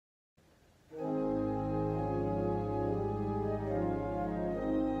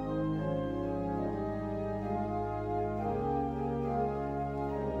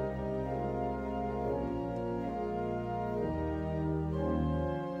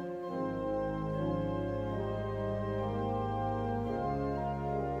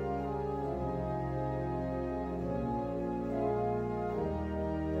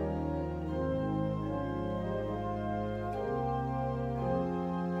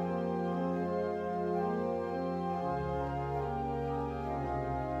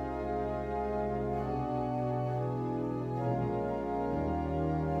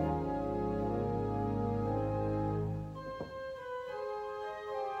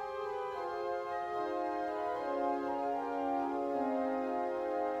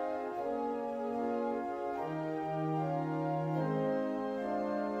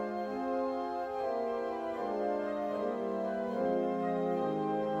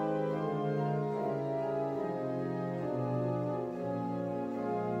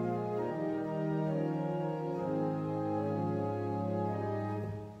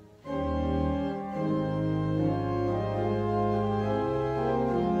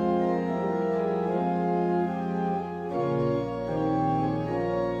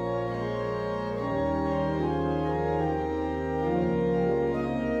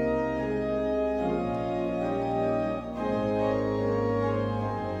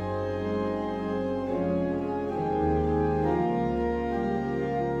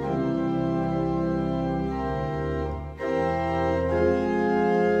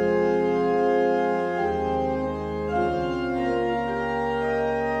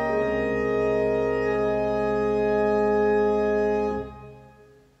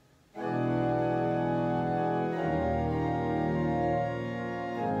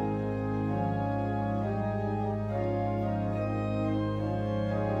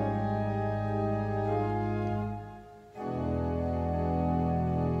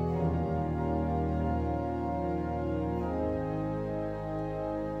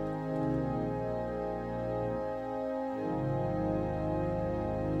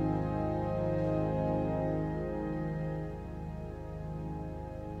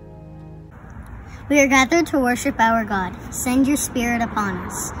We are gathered to worship our God. Send your Spirit upon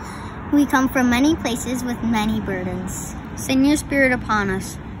us. We come from many places with many burdens. Send your Spirit upon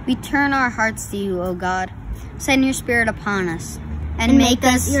us. We turn our hearts to you, O God. Send your Spirit upon us, and make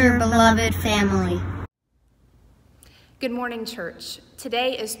us your beloved family. Good morning, church.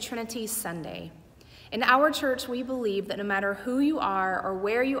 Today is Trinity Sunday. In our church, we believe that no matter who you are or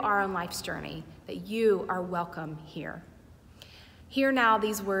where you are on life's journey, that you are welcome here. Hear now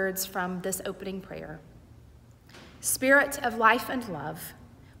these words from this opening prayer. Spirit of life and love,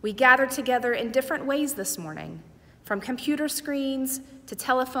 we gather together in different ways this morning. From computer screens to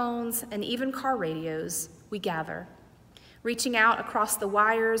telephones and even car radios, we gather. Reaching out across the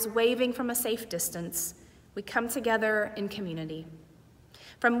wires, waving from a safe distance, we come together in community.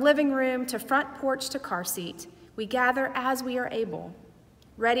 From living room to front porch to car seat, we gather as we are able,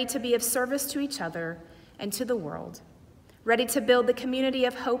 ready to be of service to each other and to the world, ready to build the community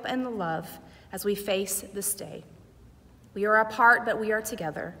of hope and love as we face this day. We are apart, but we are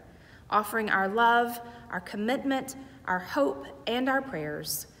together, offering our love, our commitment, our hope, and our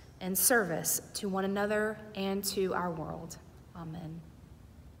prayers in service to one another and to our world. Amen.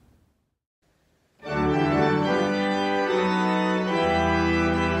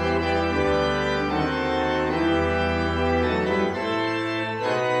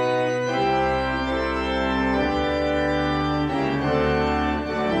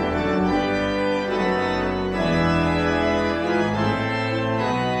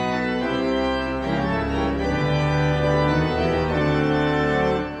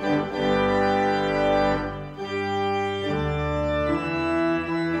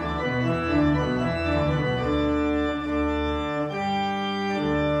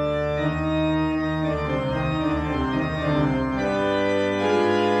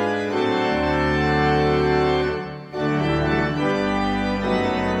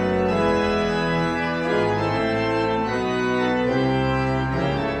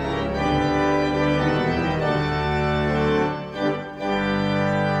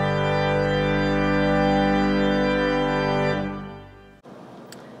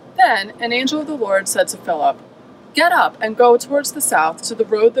 Then an angel of the Lord said to Philip, "Get up and go towards the south to the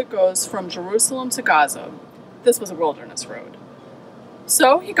road that goes from Jerusalem to Gaza." This was a wilderness road.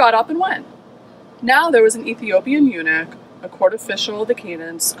 So he got up and went. Now there was an Ethiopian eunuch, a court official of the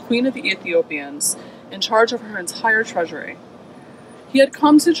Candace, queen of the Ethiopians, in charge of her entire treasury. He had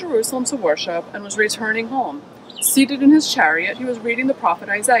come to Jerusalem to worship and was returning home. Seated in his chariot, he was reading the prophet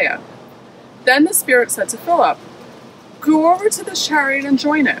Isaiah. Then the Spirit said to Philip, "Go over to this chariot and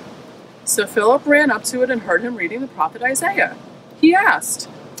join it." So Philip ran up to it and heard him reading the prophet Isaiah. He asked,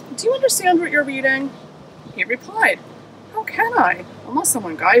 "Do you understand what you're reading?" He replied, "How can I, unless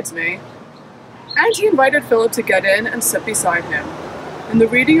someone guides me?" And he invited Philip to get in and sit beside him. In the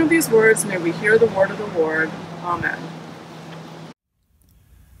reading of these words, may we hear the word of the Lord. Amen.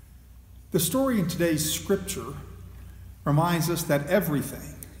 The story in today's scripture reminds us that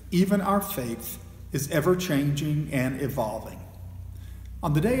everything, even our faith, is ever-changing and evolving.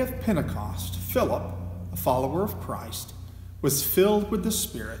 On the day of Pentecost, Philip, a follower of Christ, was filled with the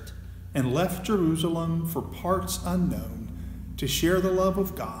Spirit and left Jerusalem for parts unknown to share the love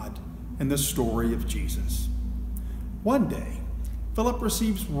of God and the story of Jesus. One day, Philip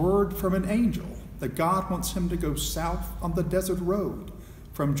receives word from an angel that God wants him to go south on the desert road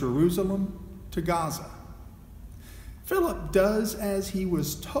from Jerusalem to Gaza. Philip does as he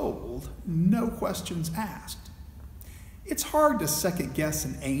was told, no questions asked. It's hard to second-guess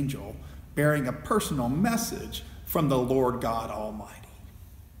an angel bearing a personal message from the Lord God Almighty.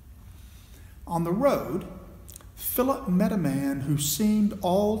 On the road, Philip met a man who seemed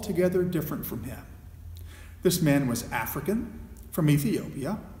altogether different from him. This man was African, from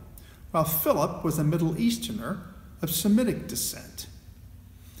Ethiopia, while Philip was a Middle Easterner of Semitic descent.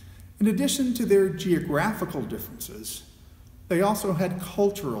 In addition to their geographical differences, they also had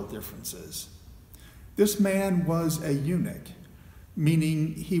cultural differences. This man was a eunuch,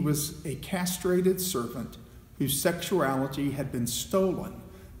 meaning he was a castrated servant whose sexuality had been stolen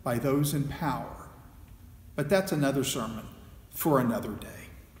by those in power. But that's another sermon for another day.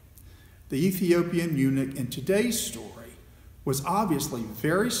 The Ethiopian eunuch in today's story was obviously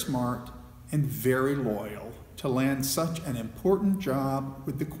very smart and very loyal to land such an important job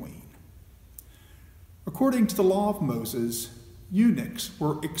with the queen. According to the law of Moses, eunuchs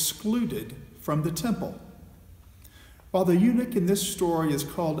were excluded from the temple. While the eunuch in this story is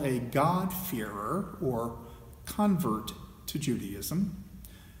called a God-fearer or convert to Judaism,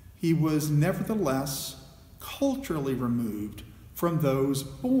 he was nevertheless culturally removed from those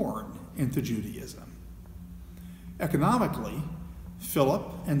born into Judaism. Economically,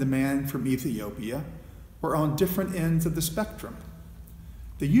 Philip and the man from Ethiopia were on different ends of the spectrum.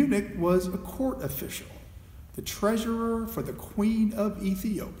 The eunuch was a court official, the treasurer for the Queen of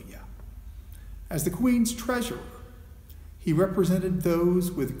Ethiopia. As the queen's treasurer, he represented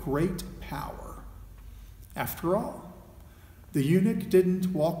those with great power. After all, the eunuch didn't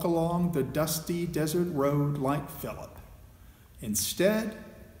walk along the dusty desert road like Philip. Instead,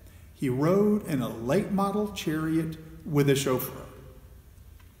 he rode in a late-model chariot with a chauffeur.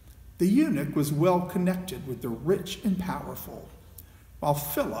 The eunuch was well connected with the rich and powerful, while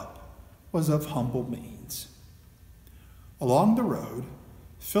Philip was of humble means. Along the road,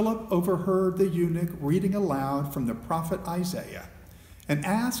 Philip overheard the eunuch reading aloud from the prophet Isaiah and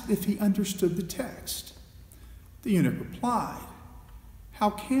asked if he understood the text. The eunuch replied, "How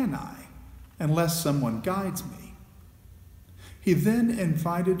can I, unless someone guides me?" He then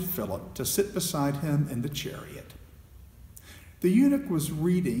invited Philip to sit beside him in the chariot. The eunuch was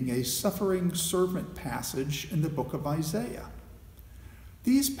reading a suffering servant passage in the book of Isaiah.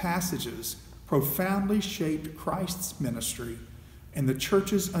 These passages profoundly shaped Christ's ministry and the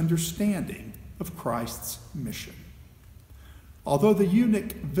church's understanding of Christ's mission. Although the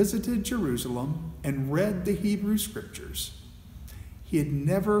eunuch visited Jerusalem and read the Hebrew scriptures, he had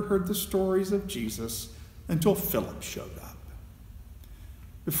never heard the stories of Jesus until Philip showed up.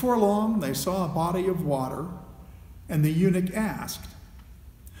 Before long, they saw a body of water, and the eunuch asked,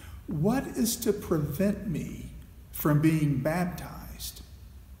 "What is to prevent me from being baptized?"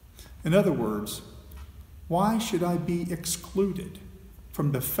 In other words, why should I be excluded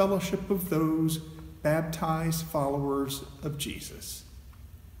from the fellowship of those baptized followers of Jesus?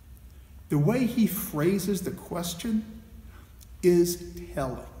 The way he phrases the question is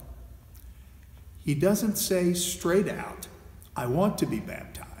telling. He doesn't say straight out, "I want to be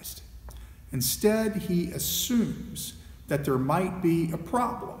baptized." Instead, he assumes that there might be a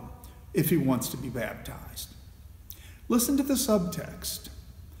problem if he wants to be baptized. Listen to the subtext.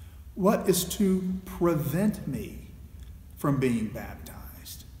 What is to prevent me from being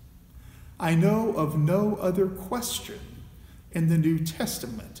baptized? I know of no other question in the New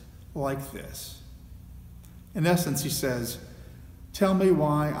Testament like this. In essence, he says, "Tell me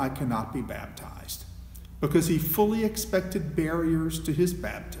why I cannot be baptized," because he fully expected barriers to his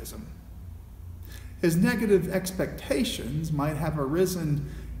baptism. His negative expectations might have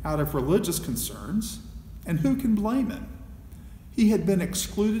arisen out of religious concerns, and who can blame him? He had been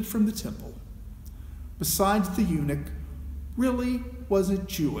excluded from the temple. Besides, the eunuch really wasn't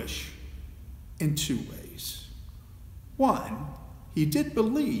Jewish in two ways. One, he did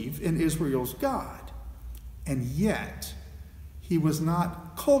believe in Israel's God, and yet he was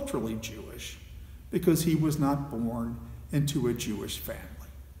not culturally Jewish because he was not born into a Jewish family.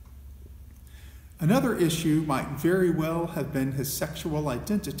 Another issue might very well have been his sexual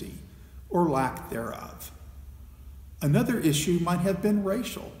identity or lack thereof. Another issue might have been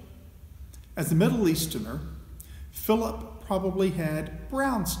racial. As a Middle Easterner, Philip probably had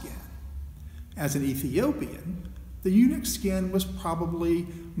brown skin. As an Ethiopian, the eunuch's skin was probably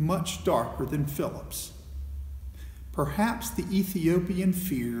much darker than Philip's. Perhaps the Ethiopian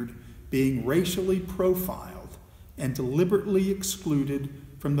feared being racially profiled and deliberately excluded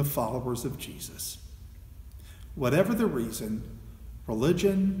from the followers of Jesus. Whatever the reason,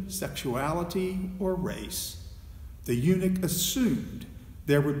 religion, sexuality, or race, the eunuch assumed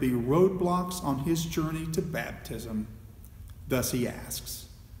there would be roadblocks on his journey to baptism. Thus he asks,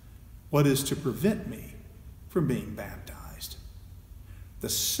 "What is to prevent me from being baptized?" The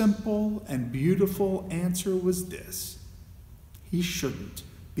simple and beautiful answer was this: he shouldn't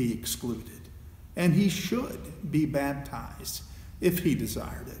be excluded, and he should be baptized if he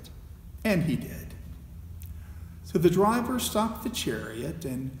desired it, and he did. So the driver stopped the chariot,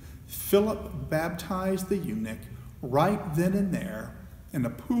 and Philip baptized the eunuch right then and there in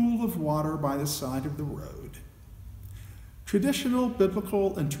a pool of water by the side of the road. Traditional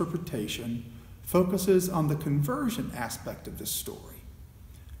biblical interpretation focuses on the conversion aspect of this story.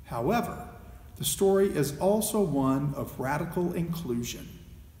 However, the story is also one of radical inclusion.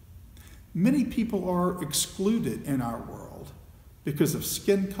 Many people are excluded in our world because of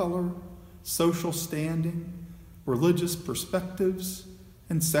skin color, social standing, religious perspectives,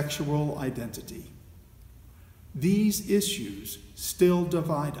 and sexual identity. These issues still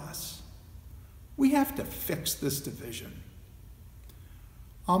divide us. We have to fix this division.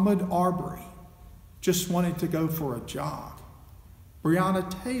 Ahmaud Arbery just wanted to go for a jog. Breonna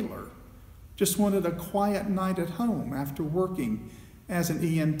Taylor just wanted a quiet night at home after working as an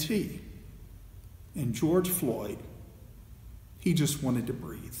EMT. And George Floyd, he just wanted to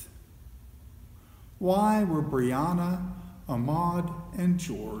breathe. Why were Breonna, Ahmaud, and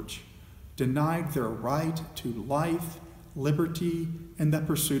George denied their right to life, liberty, and the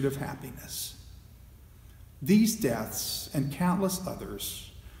pursuit of happiness. These deaths and countless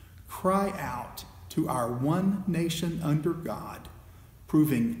others cry out to our one nation under God,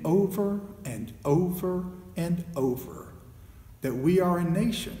 proving over and over and over that we are a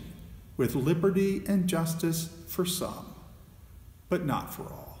nation with liberty and justice for some, but not for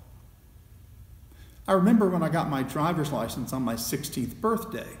all. I remember when I got my driver's license on my 16th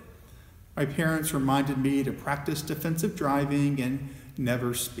birthday, my parents reminded me to practice defensive driving and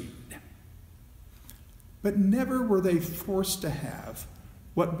never speed. But never were they forced to have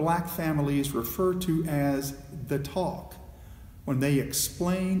what black families refer to as the talk when they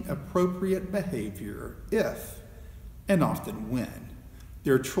explain appropriate behavior if, and often when,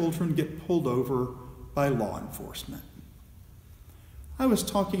 their children get pulled over by law enforcement. I was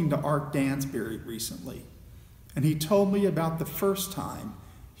talking to Art Dansbury recently, and he told me about the first time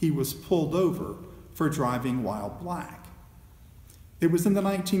he was pulled over for driving while black. It was in the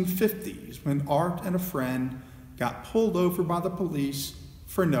 1950s when Art and a friend got pulled over by the police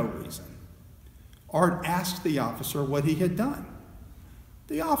for no reason. Art asked the officer what he had done.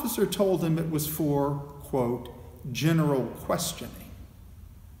 The officer told him it was for, quote, general questioning.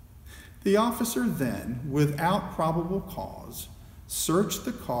 The officer then, without probable cause, searched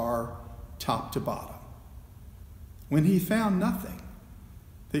the car top to bottom. When he found nothing,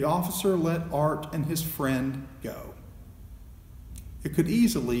 the officer let Art and his friend go. It could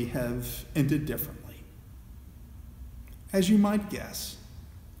easily have ended differently. As you might guess,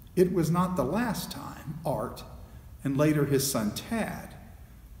 it was not the last time Art, and later his son Tad,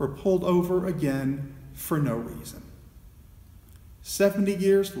 were pulled over again for no reason. 70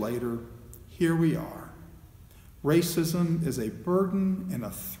 years later, here we are. Racism is a burden and a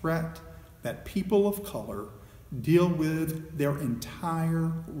threat that people of color deal with their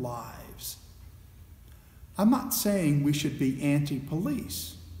entire lives. I'm not saying we should be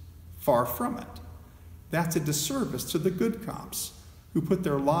anti-police. Far from it. That's a disservice to the good cops who put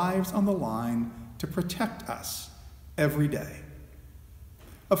their lives on the line to protect us every day.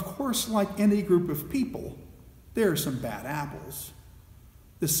 Of course, like any group of people, there are some bad apples.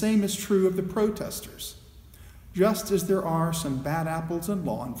 The same is true of the protesters. Just as there are some bad apples in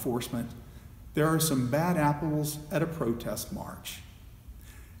law enforcement, there are some bad apples at a protest march.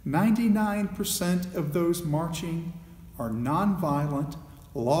 99% of those marching are nonviolent,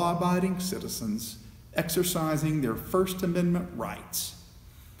 law-abiding citizens exercising their First Amendment rights,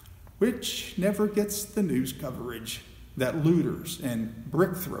 which never gets the news coverage that looters and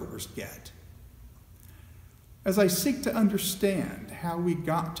brick throwers get. As I seek to understand how we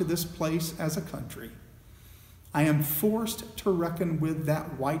got to this place as a country, I am forced to reckon with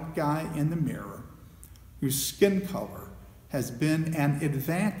that white guy in the mirror whose skin color has been an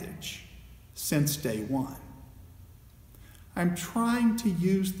advantage since day one. I'm trying to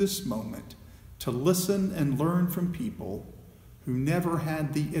use this moment to listen and learn from people who never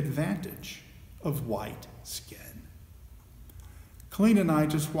had the advantage of white skin. Colleen and I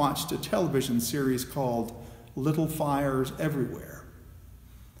just watched a television series called Little Fires Everywhere.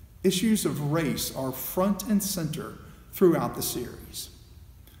 Issues of race are front and center throughout the series.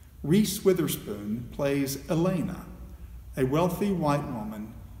 Reese Witherspoon plays Elena, a wealthy white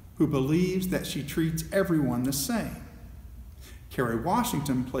woman who believes that she treats everyone the same. Kerry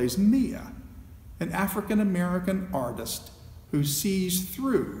Washington plays Mia, an African-American artist who sees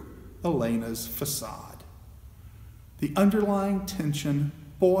through Elena's facade. The underlying tension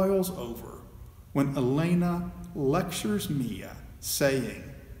boils over when Elena lectures Mia, saying,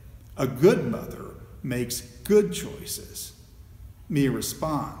 "A good mother makes good choices." Mia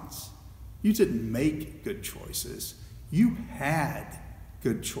responds, "You didn't make good choices. You had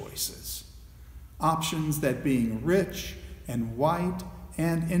good choices. Options that being rich and white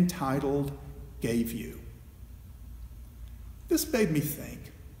and entitled gave you." This made me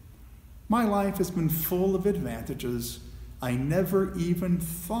think. My life has been full of advantages I never even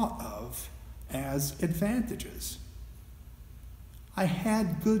thought of as advantages. I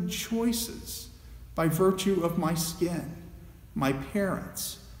had good choices by virtue of my skin, my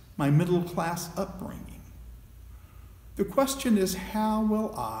parents, my middle-class upbringing. The question is, how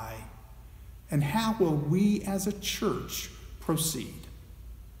will I and how will we as a church proceed?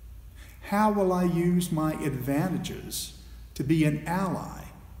 How will I use my advantages to be an ally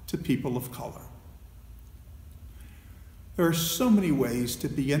to people of color? There are so many ways to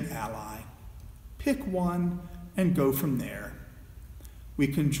be an ally. Pick one and go from there. We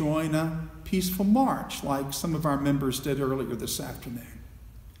can join a peaceful march like some of our members did earlier this afternoon.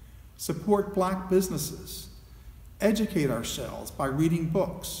 Support black businesses. Educate ourselves by reading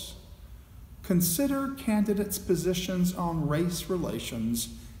books. Consider candidates' positions on race relations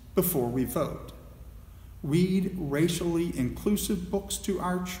before we vote. Read racially inclusive books to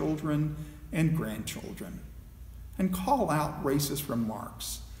our children and grandchildren, and call out racist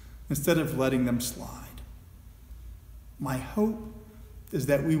remarks instead of letting them slide. My hope is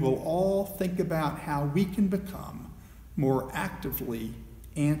that we will all think about how we can become more actively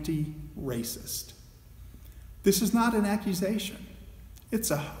anti-racist. This is not an accusation.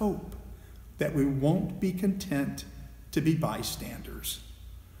 It's a hope that we won't be content to be bystanders,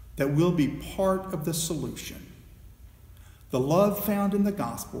 that we'll be part of the solution. The love found in the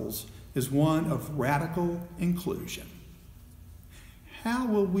Gospels is one of radical inclusion. How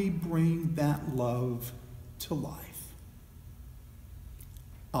will we bring that love to life?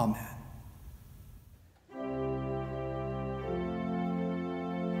 Amen.